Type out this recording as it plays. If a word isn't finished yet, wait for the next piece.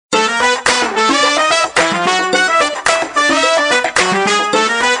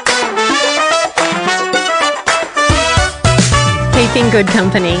Good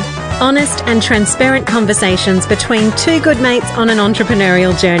Company. Honest and transparent conversations between two good mates on an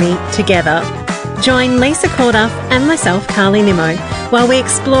entrepreneurial journey together. Join Lisa Corduff and myself, Carly Nimmo, while we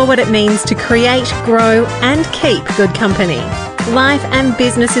explore what it means to create, grow and keep good company. Life and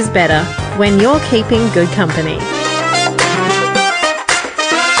business is better when you're keeping good company.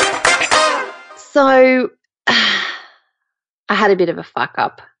 So I had a bit of a fuck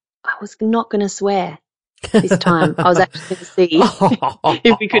up. I was not going to swear this time. I was actually going to see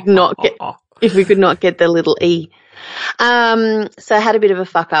if we could not get the little E. So I had a bit of a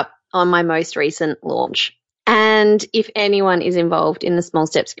fuck up on my most recent launch. And if anyone is involved in the Small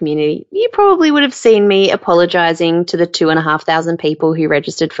Steps community, you probably would have seen me apologising to the 2,500 people who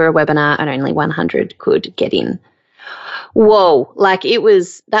registered for a webinar and only 100 could get in. Whoa,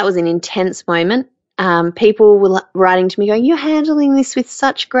 that was an intense moment. People were writing to me going, "You're handling this with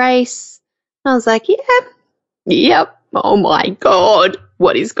such grace." I was like, yep. Oh my God,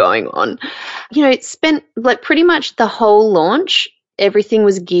 what is going on? It spent pretty much the whole launch, everything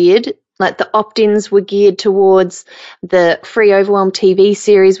was geared, the opt-ins were geared towards, the free Overwhelm TV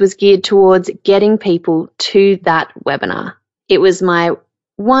series was geared towards getting people to that webinar. It was my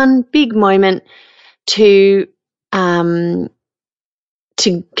one big moment to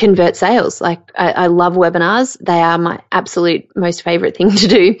convert sales. I love webinars. They are my absolute most favorite thing to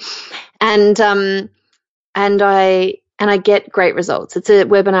do. And I get great results. It's a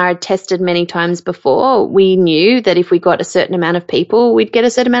webinar I'd tested many times before. We knew that if we got a certain amount of people, we'd get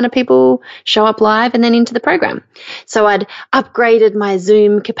a certain amount of people show up live and then into the program. So I'd upgraded my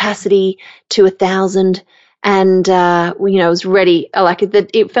Zoom capacity to 1,000 and, I was ready.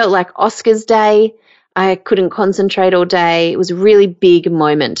 It felt like Oscars day. I couldn't concentrate all day. It was a really big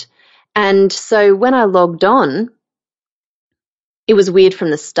moment. And so when I logged on, it was weird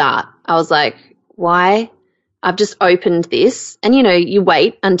from the start. I was like, why? I've just opened this and, you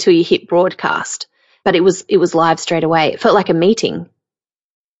wait until you hit broadcast, but it was live straight away. It felt like a meeting.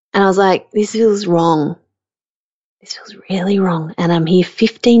 And I was like, this feels wrong. This feels really wrong. And I'm here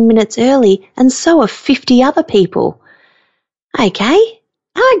 15 minutes early and so are 50 other people. Okay.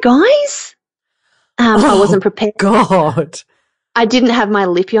 Hi, guys. I wasn't prepared. God. I didn't have my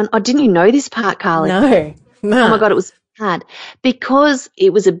lippy on. Oh, didn't you know this part, Carly? No. Oh my God, it was hard. Because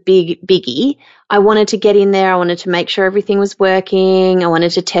it was a biggie, I wanted to get in there. I wanted to make sure everything was working. I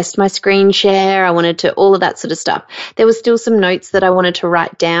wanted to test my screen share. I wanted to all of that sort of stuff. There was still some notes that I wanted to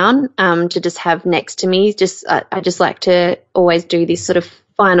write down to just have next to me. I just like to always do this sort of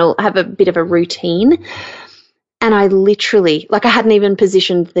have a bit of a routine. And I literally, I hadn't even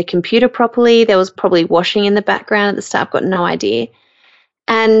positioned the computer properly. There was probably washing in the background at the start. I've got no idea.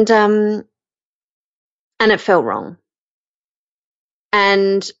 And it felt wrong.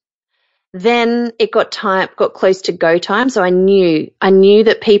 And then it got close to go time. So I knew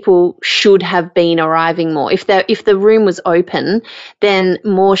that people should have been arriving more. If the room was open, then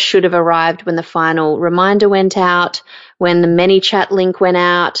more should have arrived when the final reminder went out, when the ManyChat link went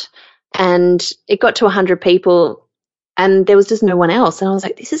out. And it got to 100 people and there was just no one else. And I was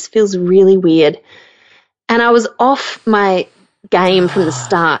like, this feels really weird. And I was off my game from the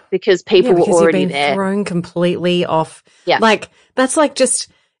start because people were already you've been there. Thrown completely off. Yeah. That's just,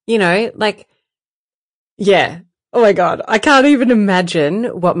 yeah. Oh my God. I can't even imagine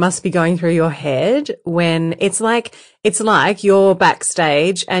what must be going through your head when it's like you're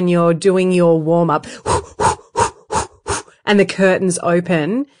backstage and you're doing your warm up and the curtains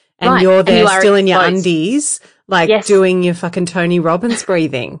open. And right. you're there and still in your undies, yes. doing your fucking Tony Robbins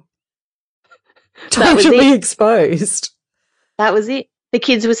breathing. Totally exposed. That was it. The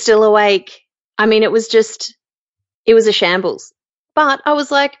kids were still awake. I mean, it was a shambles. But I was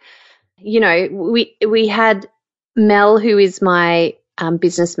like, we had Mel, who is my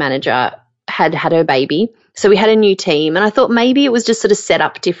business manager, had her baby. So we had a new team. And I thought maybe it was just sort of set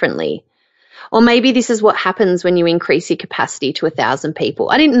up differently. Or maybe this is what happens when you increase your capacity to 1,000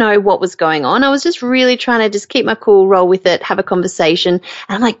 people. I didn't know what was going on. I was just really trying to just keep my cool, roll with it, have a conversation. And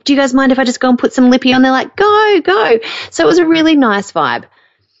I'm like, do you guys mind if I just go and put some lippy on? They're like, go. So it was a really nice vibe.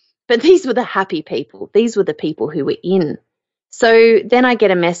 But these were the happy people. These were the people who were in. So then I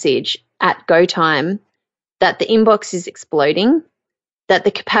get a message at go time that the inbox is exploding, that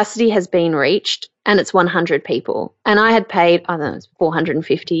the capacity has been reached, and it's 100 people. And I had paid, I don't know, it was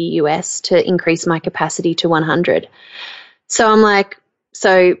 $450 US to increase my capacity to 100. So I'm like,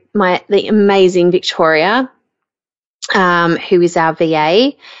 the amazing Victoria, who is our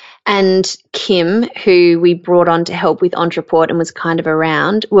VA, and Kim, who we brought on to help with Entreport and was kind of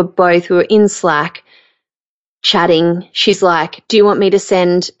around, we were in Slack chatting. She's like, do you want me to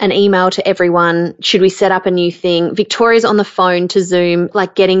send an email to everyone? Should we set up a new thing? Victoria's on the phone to Zoom,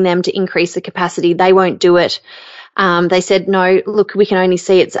 like getting them to increase the capacity. They won't do it. They said, no, look, we can only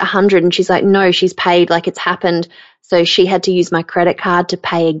see it's 100. And she's like, no, she's paid, like it's happened. So she had to use my credit card to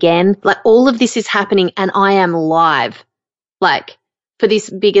pay again. Like all of this is happening and I am live, like for this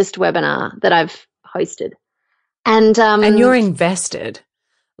biggest webinar that I've hosted. And you're invested,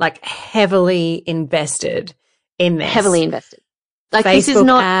 like heavily invested in this. Heavily invested. Like Facebook this is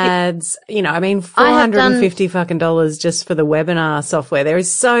not ads, you know, I mean, $450 fucking dollars just for the webinar software. There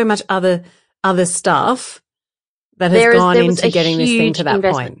is so much other stuff that has gone into getting this thing to that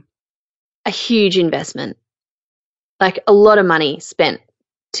point. A huge investment, like a lot of money spent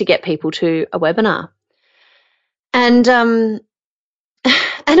to get people to a webinar. And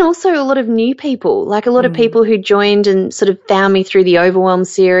also a lot of new people, like a lot of people who joined and sort of found me through the Overwhelm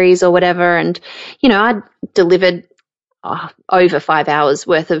series or whatever. And, you know, I delivered over 5 hours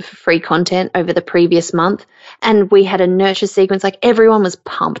worth of free content over the previous month. And we had a nurture sequence. Like everyone was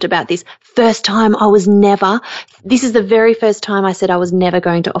pumped about this. This is the very first time I said I was never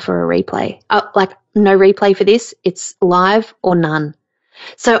going to offer a replay. Like no replay for this. It's live or none.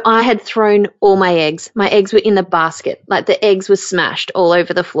 So I had thrown all my eggs. My eggs were in the basket. Like the eggs were smashed all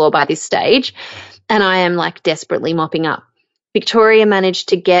over the floor by this stage. And I am like desperately mopping up. Victoria managed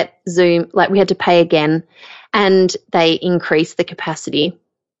to get Zoom, like we had to pay again, and they increased the capacity.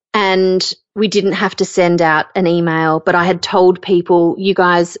 And we didn't have to send out an email, but I had told people, you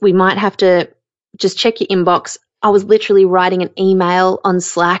guys, we might have to just check your inbox. I was literally writing an email on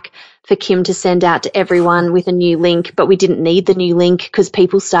Slack for Kim to send out to everyone with a new link, but we didn't need the new link because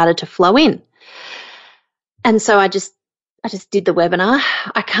people started to flow in. And so I just did the webinar.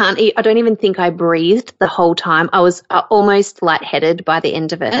 I don't even think I breathed the whole time. I was almost lightheaded by the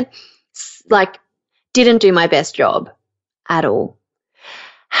end of it. Like, didn't do my best job at all.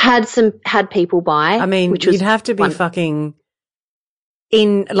 Had people buy. I mean, you'd have to be fucking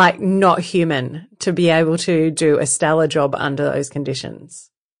not human to be able to do a stellar job under those conditions.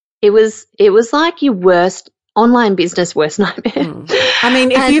 It was like your worst online business worst nightmare. I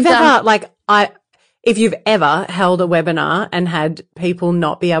mean, if you've ever held a webinar and had people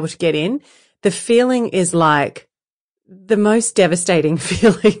not be able to get in, the feeling is like the most devastating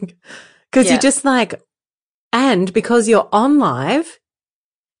feeling because you're just like, and because you're on live,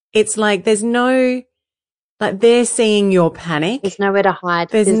 it's like there's no, like they're seeing your panic. There's nowhere to hide.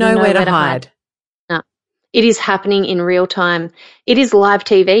 There's nowhere to hide. No, it is happening in real time. It is live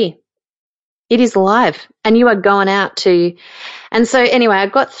TV. It is live and you are going out to, and so anyway, I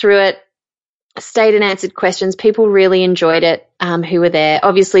got through it. Stayed and answered questions. People really enjoyed it who were there.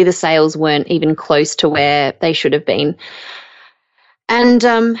 Obviously, the sales weren't even close to where they should have been. And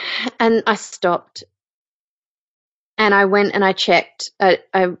I stopped. And I went and I checked.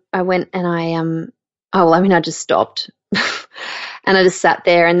 I went and I just stopped. And I just sat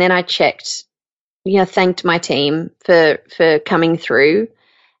there and then I checked, thanked my team for coming through.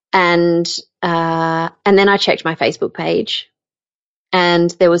 And then I checked my Facebook page. And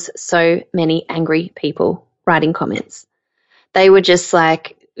there was so many angry people writing comments. They were just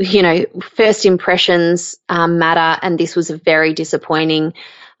like, first impressions matter, and this was very disappointing.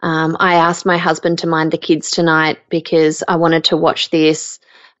 I asked my husband to mind the kids tonight because I wanted to watch this,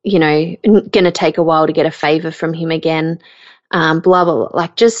 going to take a while to get a favor from him again, blah, blah, blah.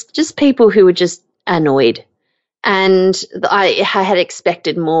 Like just people who were just annoyed. And I had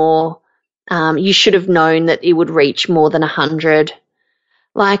expected more. You should have known that it would reach more than 100.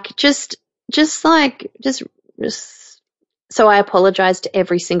 Like just so I apologized to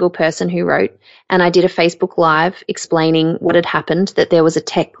every single person who wrote, and I did a Facebook Live explaining what had happened, that there was a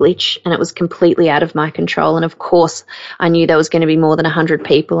tech glitch and it was completely out of my control. And of course I knew there was going to be more than 100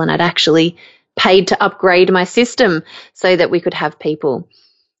 people, and I'd actually paid to upgrade my system so that we could have people.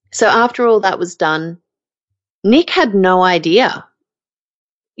 So after all that was done, Nick had no idea,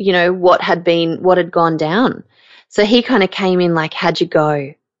 what had gone down. So he kind of came in like, how'd you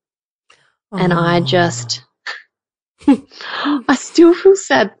go? And I just, I still feel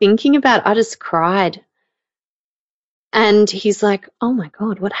sad thinking about it. I just cried. And he's like, oh my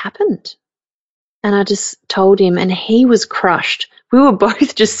God, what happened? And I just told him, and he was crushed. We were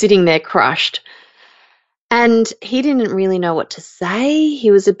both just sitting there crushed. And he didn't really know what to say.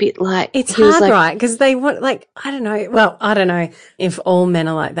 He was a bit like, it's hard, right? Because they want, like, I don't know. Well, I don't know if all men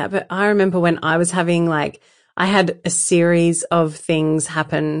are like that, but I remember when I was having I had a series of things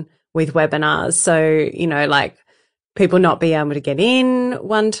happen with webinars. So, people not be able to get in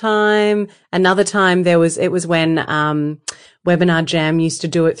one time. Another time it was when, Webinar Jam used to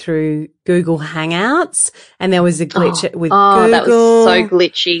do it through Google Hangouts, and there was a glitch with Google. That was so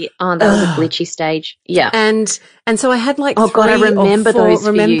glitchy. Oh, that was a glitchy stage. Yeah. And so I had like, I remember those.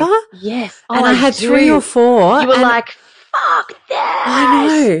 Remember? For you. Yes. And I had 3 or 4. You were like, fuck that. I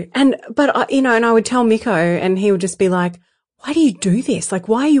know. But and I would tell Miko, and he would just be like, why do you do this? Like,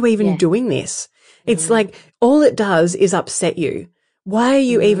 why are you even doing this? It's like, all it does is upset you. Why are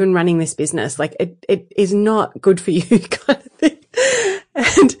you even running this business? Like, it is not good for you, kind of thing.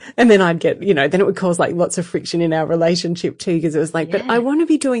 And then I'd get, then it would cause like lots of friction in our relationship too, because it was like, but I want to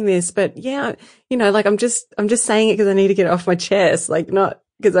be doing this, but like I'm just saying it because I need to get it off my chest, like not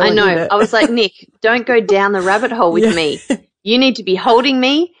because I know. I was like, Nick, don't go down the rabbit hole with me. You need to be holding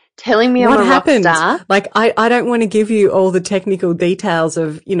me, telling me I'm a rock star. Like, I don't want to give you all the technical details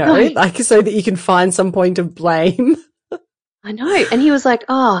of, like so that you can find some point of blame. I know. And he was like,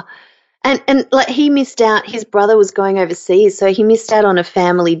 and like he missed out. His brother was going overseas, so he missed out on a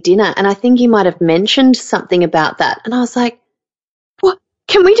family dinner. And I think he might have mentioned something about that. And I was like, what?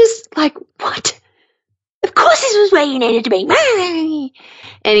 Can we just what? Of course this was where you needed to be.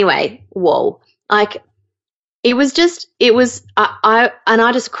 Anyway, whoa. Like, I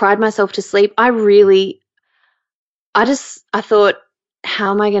just cried myself to sleep. I thought, how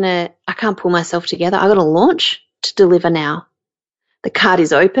am I can't pull myself together. I got to launch to deliver now. The cart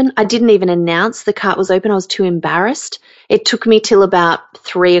is open. I didn't even announce the cart was open. I was too embarrassed. It took me till about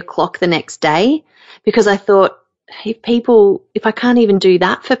 3:00 the next day, because I thought, if I can't even do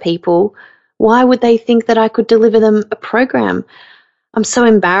that for people, why would they think that I could deliver them a program? I'm so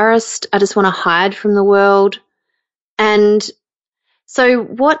embarrassed. I just want to hide from the world. And so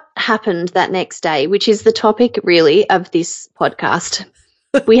what happened that next day, which is the topic really of this podcast,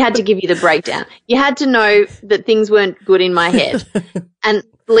 we had to give you the breakdown. You had to know that things weren't good in my head. And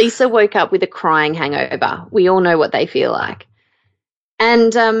Lisa woke up with a crying hangover. We all know what they feel like.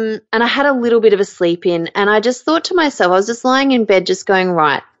 And I had a little bit of a sleep in, and I just thought to myself, I was just lying in bed just going,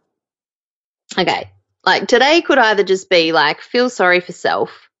 right, okay, like today could either just be like feel sorry for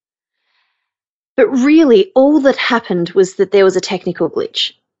self, but really all that happened was that there was a technical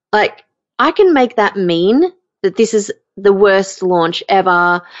glitch. Like, I can make that mean that this is the worst launch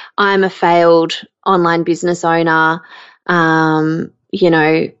ever. I'm a failed online business owner.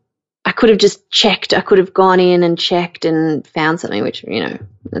 I could have just checked. I could have gone in and checked and found something, which,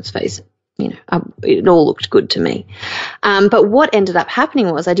 let's face it, it all looked good to me. But what ended up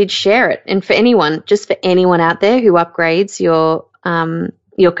happening was I did share it. And for anyone out there who upgrades your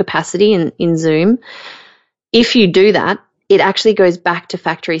capacity in Zoom, if you do that, it actually goes back to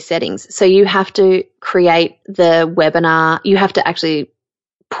factory settings. So you have to create the webinar. You have to actually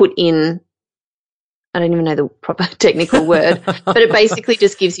put in, I don't even know the proper technical word, but it basically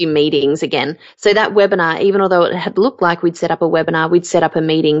just gives you meetings again. So that webinar, even although it had looked like we'd set up a webinar, we'd set up a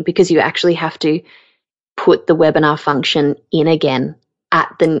meeting, because you actually have to put the webinar function in again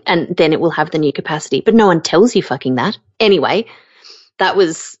and then it will have the new capacity. But no one tells you fucking that. Anyway, that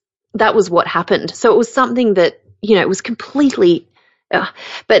was what happened. So it was something that, it was completely,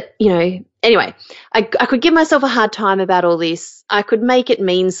 but, anyway, I could give myself a hard time about all this. I could make it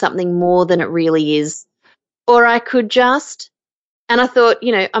mean something more than it really is. Or I could and I thought,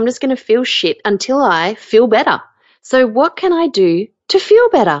 I'm just going to feel shit until I feel better. So what can I do to feel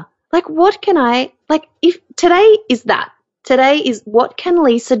better? Like, if today is that, today is what can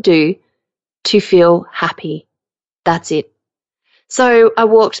Lisa do to feel happy? That's it. So I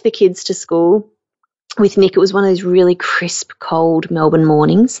walked the kids to school with Nick. It was one of those really crisp, cold Melbourne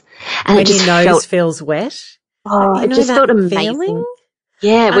mornings. And when your nose feels wet. Oh, it just felt amazing. Feeling?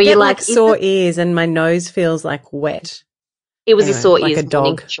 Yeah, where you're like sore ears and my nose feels like wet. It was a sore ears like a dog.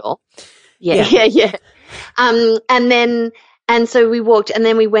 Morning, sure. Yeah. And so we walked, and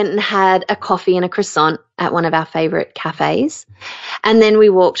then we went and had a coffee and a croissant at one of our favourite cafes. And then we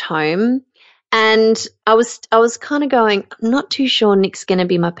walked home. And I was kind of going, I'm not too sure Nick's going to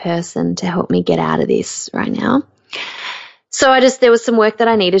be my person to help me get out of this right now. So there was some work that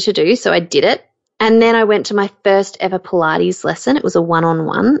I needed to do, so I did it. And then I went to my first ever Pilates lesson. It was a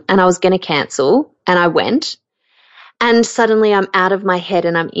one-on-one, and I was going to cancel, and I went. And suddenly I'm out of my head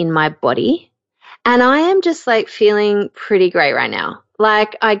and I'm in my body. And I am just like feeling pretty great right now.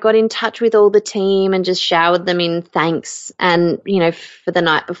 Like, I got in touch with all the team and just showered them in thanks and, for the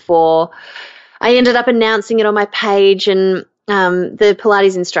night before. I ended up announcing it on my page, and the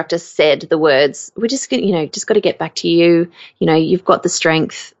Pilates instructor said the words, we're just going to, just got to get back to you. You've got the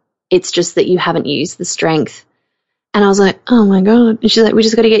strength. It's just that you haven't used the strength. And I was like, oh my God. And she's like, we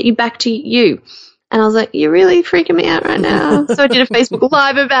just got to get you back to you. And I was like, you're really freaking me out right now. So I did a Facebook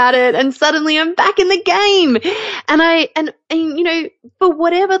Live about it, and suddenly I'm back in the game. And you know, for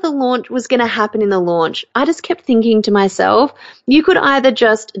whatever the launch was going to happen in the launch, I just kept thinking to myself, you could either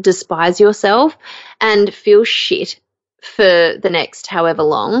just despise yourself and feel shit for the next however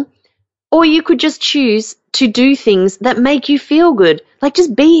long, or you could just choose to do things that make you feel good. Like,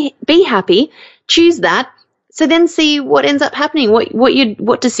 just be happy, choose that. So then see what ends up happening,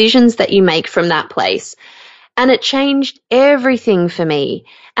 what decisions that you make from that place. And it changed everything for me.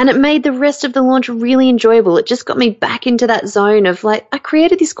 And it made the rest of the launch really enjoyable. It just got me back into that zone of like, I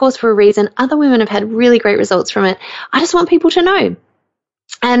created this course for a reason. Other women have had really great results from it. I just want people to know.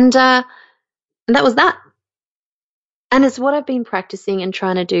 And that was that. And it's what I've been practicing and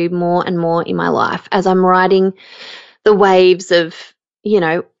trying to do more and more in my life as I'm riding the waves of, you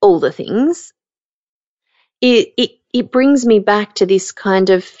know, all the things. It brings me back to this kind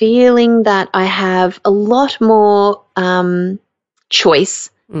of feeling that I have a lot more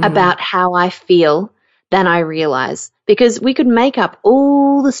choice about how I feel than I realize, because we could make up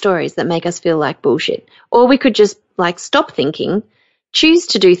all the stories that make us feel like bullshit, or we could just like stop thinking, choose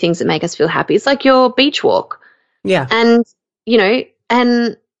to do things that make us feel happy. It's like your beach walk. Yeah. And, you know,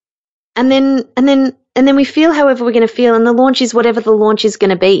 and then we feel however we're going to feel, and the launch is whatever the launch is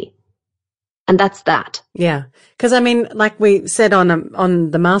going to be. And that's that. Yeah. Because, I mean, like we said on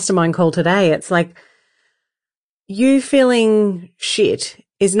the mastermind call today, it's like you feeling shit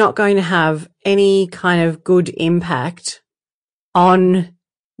is not going to have any kind of good impact on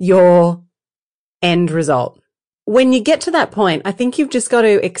your end result. When you get to that point, I think you've just got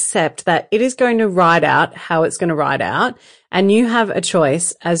to accept that it is going to ride out how it's going to ride out, and you have a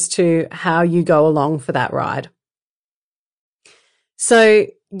choice as to how you go along for that ride. So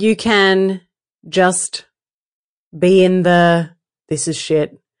you can just be in the this is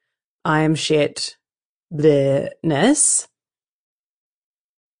shit, I am shit, bleh-ness.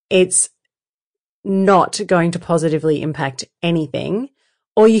 It's not going to positively impact anything.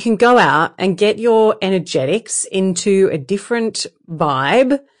 Or you can go out and get your energetics into a different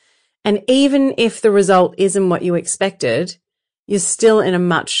vibe. And even if the result isn't what you expected, you're still in a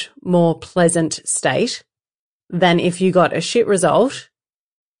much more pleasant state than if you got a shit result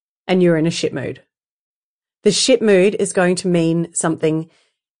and you're in a shit mood. The shit mood is going to mean something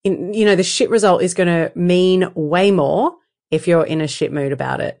the shit result is going to mean way more if you're in a shit mood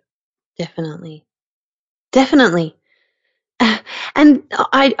about it. Definitely. And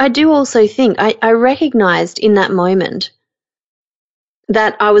I do also think I recognized in that moment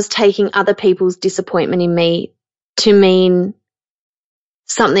that I was taking other people's disappointment in me to mean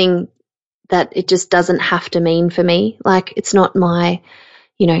something that it just doesn't have to mean for me. Like, it's not my,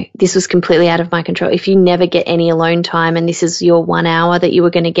 this was completely out of my control. If you never get any alone time and this is your 1 hour that you were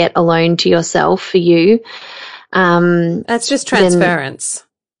going to get alone to yourself for you. That's just transference.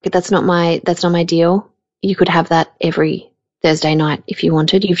 That's not my deal. You could have that every Thursday night if you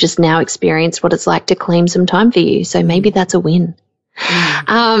wanted. You've just now experienced what it's like to claim some time for you. So maybe that's a win.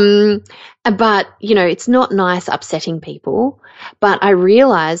 But, it's not nice upsetting people. But I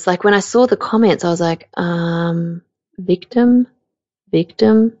realized, like, when I saw the comments, I was like, victim,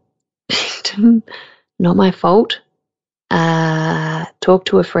 not my fault. Talk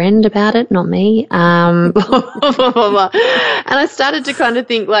to a friend about it, not me. Blah, blah, blah, blah. And I started to kind of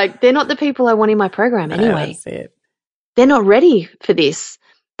think, like, they're not the people I want in my program anyway. That's it. They're not ready for this.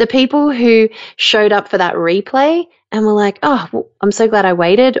 The people who showed up for that replay and were like, oh, well, I'm so glad I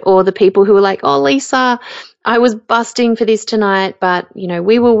waited, or the people who were like, oh, Lisa, I was busting for this tonight, but,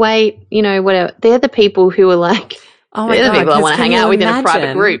 we will wait, whatever. They're the people who are like, oh my they're God, the people I want to hang out with in a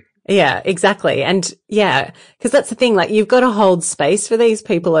private group. Yeah, exactly. And yeah, because that's the thing, like, you've got to hold space for these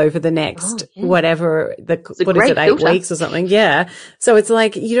people over the next whatever, 8 weeks or something. Yeah. So it's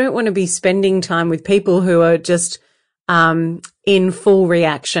like, you don't want to be spending time with people who are just in full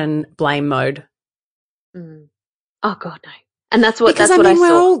reaction blame mode. Oh God, no. And that's what, because, that's what I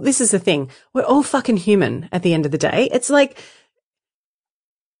saw. This is the thing. We're all fucking human at the end of the day. It's like,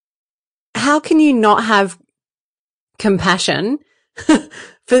 how can you not have compassion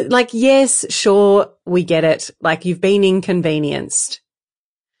for, like, yes, sure, we get it. Like, you've been inconvenienced.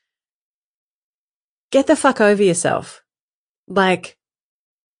 Get the fuck over yourself. Like,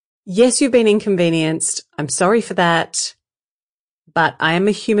 yes, you've been inconvenienced. I'm sorry for that, but I am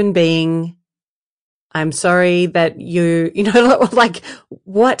a human being. I'm sorry that like,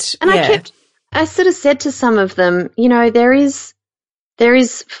 what? And I sort of said to some of them, there is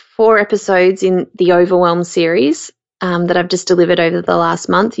 4 episodes in the Overwhelm series that I've just delivered over the last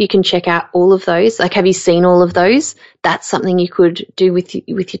month. You can check out all of those. Like, have you seen all of those? That's something you could do with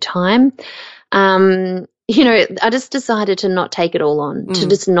your time. I just decided to not take it all on, to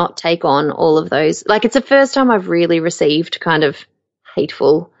just not take on all of those. Like, it's the first time I've really received kind of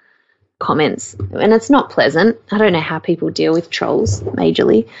hateful comments, and it's not pleasant. I don't know how people deal with trolls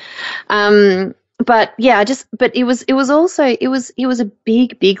majorly. But yeah, but it was a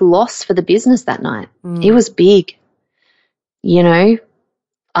big loss for the business that night. It was big, a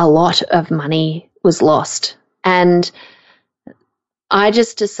lot of money was lost. And I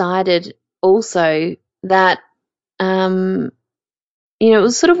just decided also that, it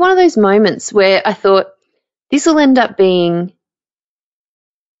was sort of one of those moments where I thought this will end up being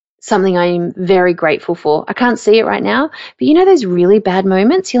something I'm very grateful for. I can't see it right now, but those really bad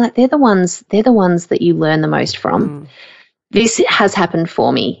moments, you're like, they're the ones that you learn the most from. This has happened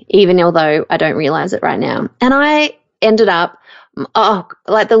for me, even although I don't realize it right now. And I ended up,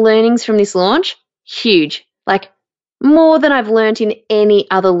 like the learnings from this launch, huge, like more than I've learned in any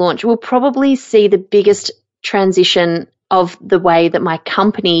other launch. We'll probably see the biggest transition of the way that my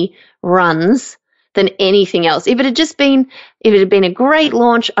company runs than anything else. If it had been a great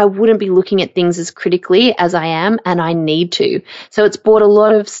launch, I wouldn't be looking at things as critically as I am, and I need to. So it's brought a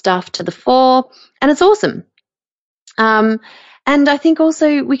lot of stuff to the fore, and it's awesome. And I think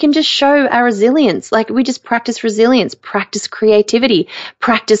also we can just show our resilience. Like, we just practice resilience, practice creativity,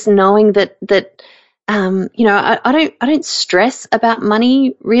 practice knowing that I don't stress about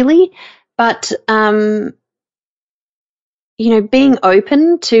money really, but being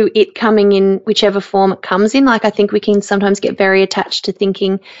open to it coming in whichever form it comes in. Like, I think we can sometimes get very attached to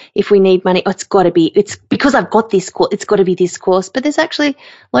thinking if we need money, it's because I've got this course, it's got to be this course. But there's actually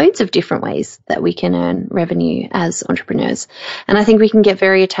loads of different ways that we can earn revenue as entrepreneurs. And I think we can get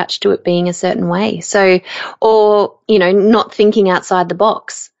very attached to it being a certain way. So, or, not thinking outside the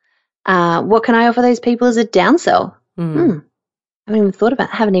box. What can I offer those people as a downsell?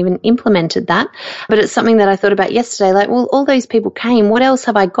 Haven't even implemented that, but it's something that I thought about yesterday. Like, well, all those people came. What else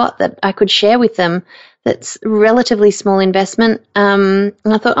have I got that I could share with them that's relatively small investment? And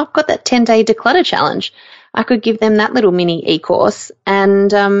I thought, I've got that 10-day declutter challenge. I could give them that little mini e-course,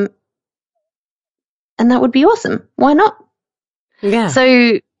 and that would be awesome. Why not? Yeah.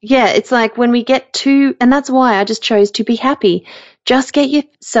 So, yeah, it's like when we get to, and that's why I just chose to be happy. Just get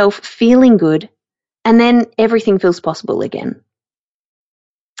yourself feeling good, and then everything feels possible again.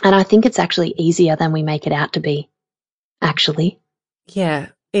 And I think it's actually easier than we make it out to be, actually. Yeah,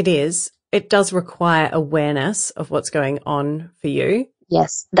 it is. It does require awareness of what's going on for you.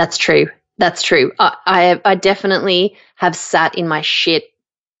 Yes, that's true. That's true. I definitely have sat in my shit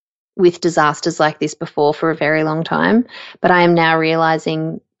with disasters like this before for a very long time, but I am now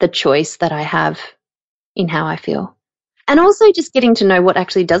realizing the choice that I have in how I feel. And also just getting to know what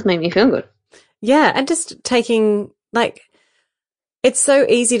actually does make me feel good. Yeah, and just taking, like, it's so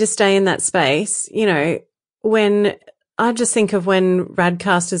easy to stay in that space, when I just think of when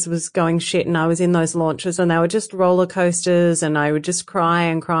Radcasters was going shit and I was in those launches and they were just roller coasters and I would just cry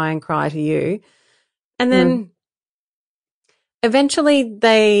and cry and cry to you. And then eventually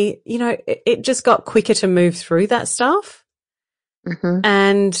it just got quicker to move through that stuff.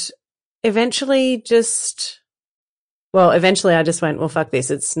 And eventually I just went, well, fuck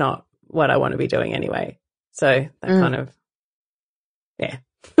this. It's not what I want to be doing anyway. So that kind of, yeah.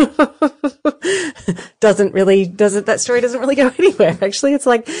 That story doesn't really go anywhere. Actually, it's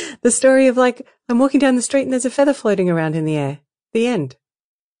like the story of, like, I'm walking down the street and there's a feather floating around in the air. The end.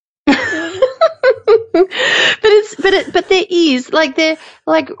 But there is, like, they're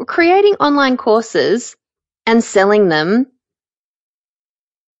like creating online courses and selling them.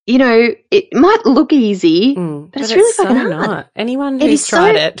 It might look easy, but it's really fucking hard. Not. Anyone who's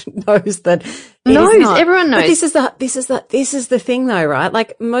tried it knows that. Everyone knows. But this is the thing, though, right?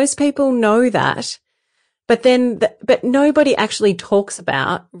 Like, most people know that, but but nobody actually talks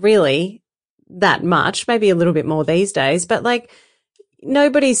about really that much. Maybe a little bit more these days, but, like,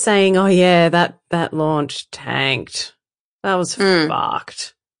 nobody's saying, "Oh yeah, that launch tanked. That was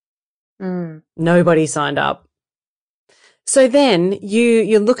fucked." Nobody signed up. So then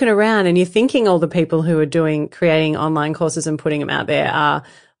you're looking around and you're thinking all the people who are creating online courses and putting them out there are,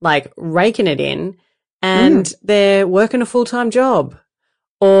 like, raking it in, and they're working a full-time job,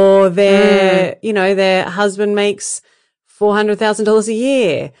 or their husband makes $400,000 a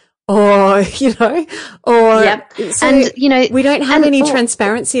year, or, so, and, we don't have any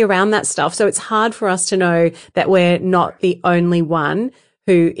transparency around that stuff. So it's hard for us to know that we're not the only one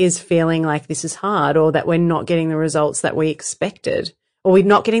who is feeling like this is hard, or that we're not getting the results that we expected, or we're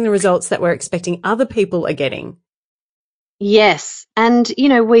not getting the results that we're expecting other people are getting. Yes. And,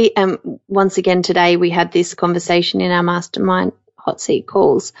 we, once again today, we had this conversation in our mastermind. hot seat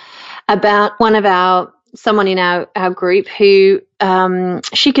calls about someone in our group who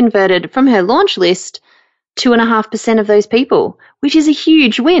she converted from her launch list 2.5% of those people, which is a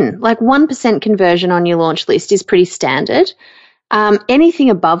huge win. Like 1% conversion on your launch list is pretty standard. Anything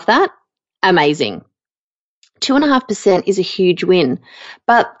above that, amazing. 2.5% is a huge win,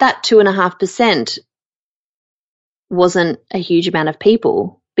 but that 2.5% wasn't a huge amount of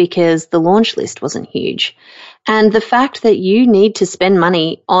people because the launch list wasn't huge. And the fact that you need to spend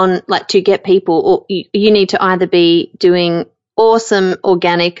money on, like, to get people, or you need to either be doing awesome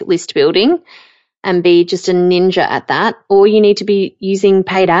organic list building and be just a ninja at that, or you need to be using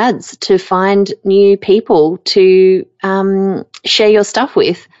paid ads to find new people to share your stuff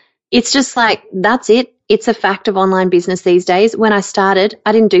with. It's just like, that's it. It's a fact of online business these days. When I started,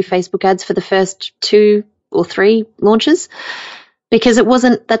 I didn't do Facebook ads for the first 2 or 3 launches because it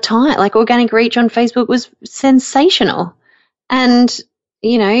wasn't the time. Like, organic reach on Facebook was sensational. And,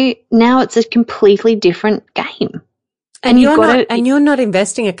 you know, now it's a completely different game. And you're not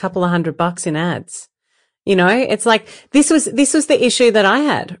investing a couple of $100 in ads. You know, it's like, this was the issue that I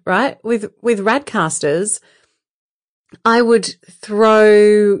had, right? With Radcasters, I would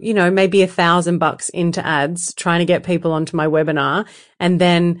throw, you know, maybe $1,000 into ads trying to get people onto my webinar, and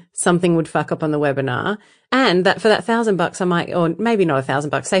then something would fuck up on the webinar. And that for that $1,000, I might, or maybe not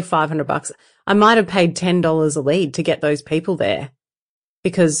 $1,000, say $500, I might have paid $10 a lead to get those people there,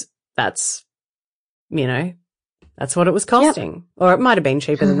 because that's, you know, that's what it was costing. Yep. Or it might have been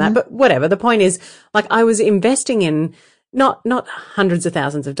cheaper than that, but whatever. The point is, like, I was investing in not hundreds of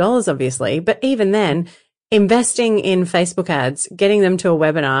thousands of dollars, obviously, but even then, investing in Facebook ads, getting them to a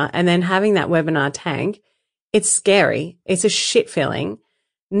webinar, and then having that webinar tank, it's scary. It's a shit feeling.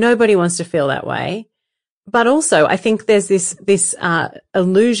 Nobody wants to feel that way. But also, I think there's this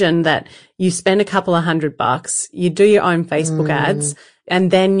illusion that you spend a couple of $100, you do your own Facebook ads, and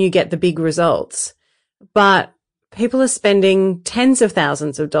then you get the big results. But people are spending tens of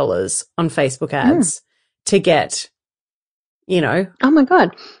thousands of dollars on Facebook ads to get, you know. Oh my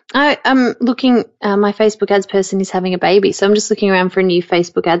God. I'm looking, my Facebook ads person is having a baby. So I'm just looking around for a new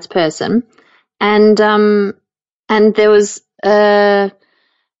Facebook ads person. And there was a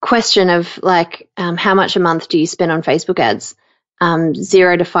question of, like, how much a month do you spend on Facebook ads? $0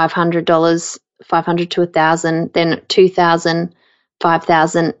 to $500, $500 to $1,000, then $2,000,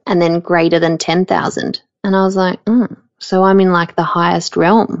 $5,000, and then greater than $10,000. And I was like, so I'm in, like, the highest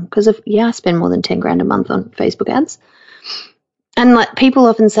realm, because I spend more than $10,000 a month on Facebook ads. And, like, people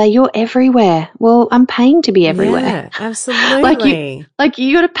often say, you're everywhere. Well, I'm paying to be everywhere. Yeah, absolutely.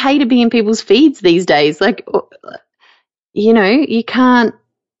 you got to pay to be in people's feeds these days. Like, you know, you can't.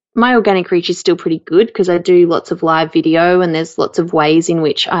 My organic reach is still pretty good because I do lots of live video, and there's lots of ways in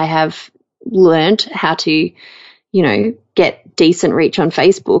which I have learned how to, you know, get decent reach on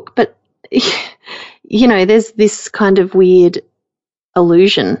Facebook. But, you know, there's this kind of weird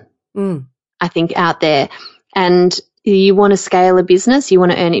illusion, I think, out there. And you want to scale a business, you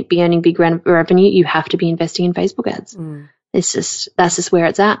want to be earning big revenue, you have to be investing in Facebook ads. That's just where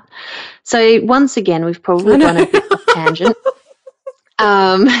it's at. So once again, we've probably gone a bit off tangent.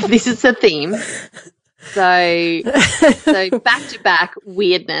 This is the theme. So back to back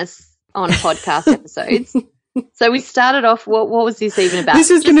weirdness on podcast episodes. So we started off. What was this even about? This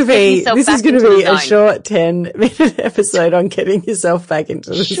is going to be a short 10-minute episode on getting yourself back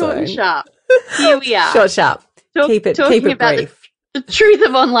into the zone. Short and sharp. Here we are. Short, sharp. Keep it brief. The truth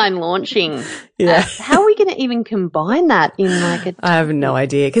of online launching. Yeah. How are we going to even combine that in, like, I have no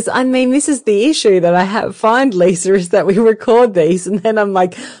idea. Because, I mean, this is the issue that I find, Lisa, is that we record these and then I'm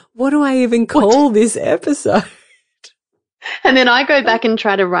like, what do I even call this episode? And then I go back and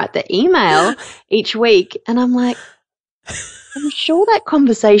try to write the email each week, and I'm like, I'm sure that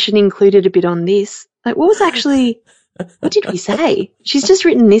conversation included a bit on this. Like, what did we say? She's just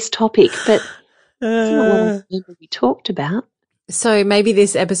written this topic, but that's not what we talked about. So maybe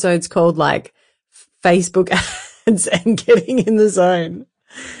this episode's called, like, Facebook ads and getting in the zone.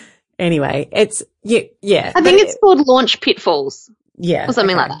 Anyway, it's, yeah. I think it's called Launch Pitfalls. Yeah. Or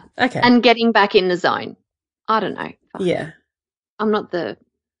something like that. Okay. And getting back in the zone. I don't know. Yeah. I'm not the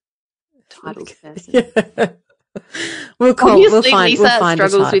title person. Yeah. We'll find Lisa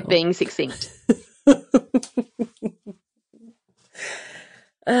struggles with being succinct.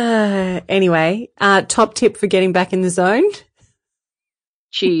 Anyway, top tip for getting back in the zone?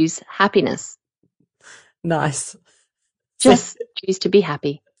 Choose happiness. Nice. Just choose to be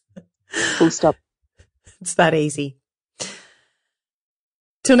happy. Full stop. It's that easy.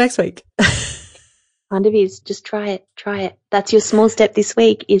 Till next week. Kind of is. Just try it. That's your small step this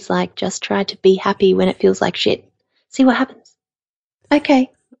week, is, like, just try to be happy when it feels like shit. See what happens. Okay.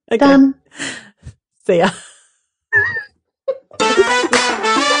 Okay. Done. See ya.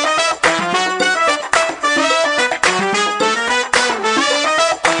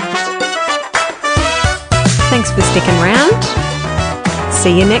 Thanks for sticking around.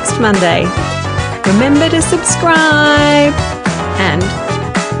 See you next Monday. Remember to subscribe and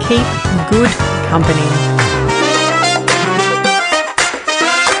keep good company.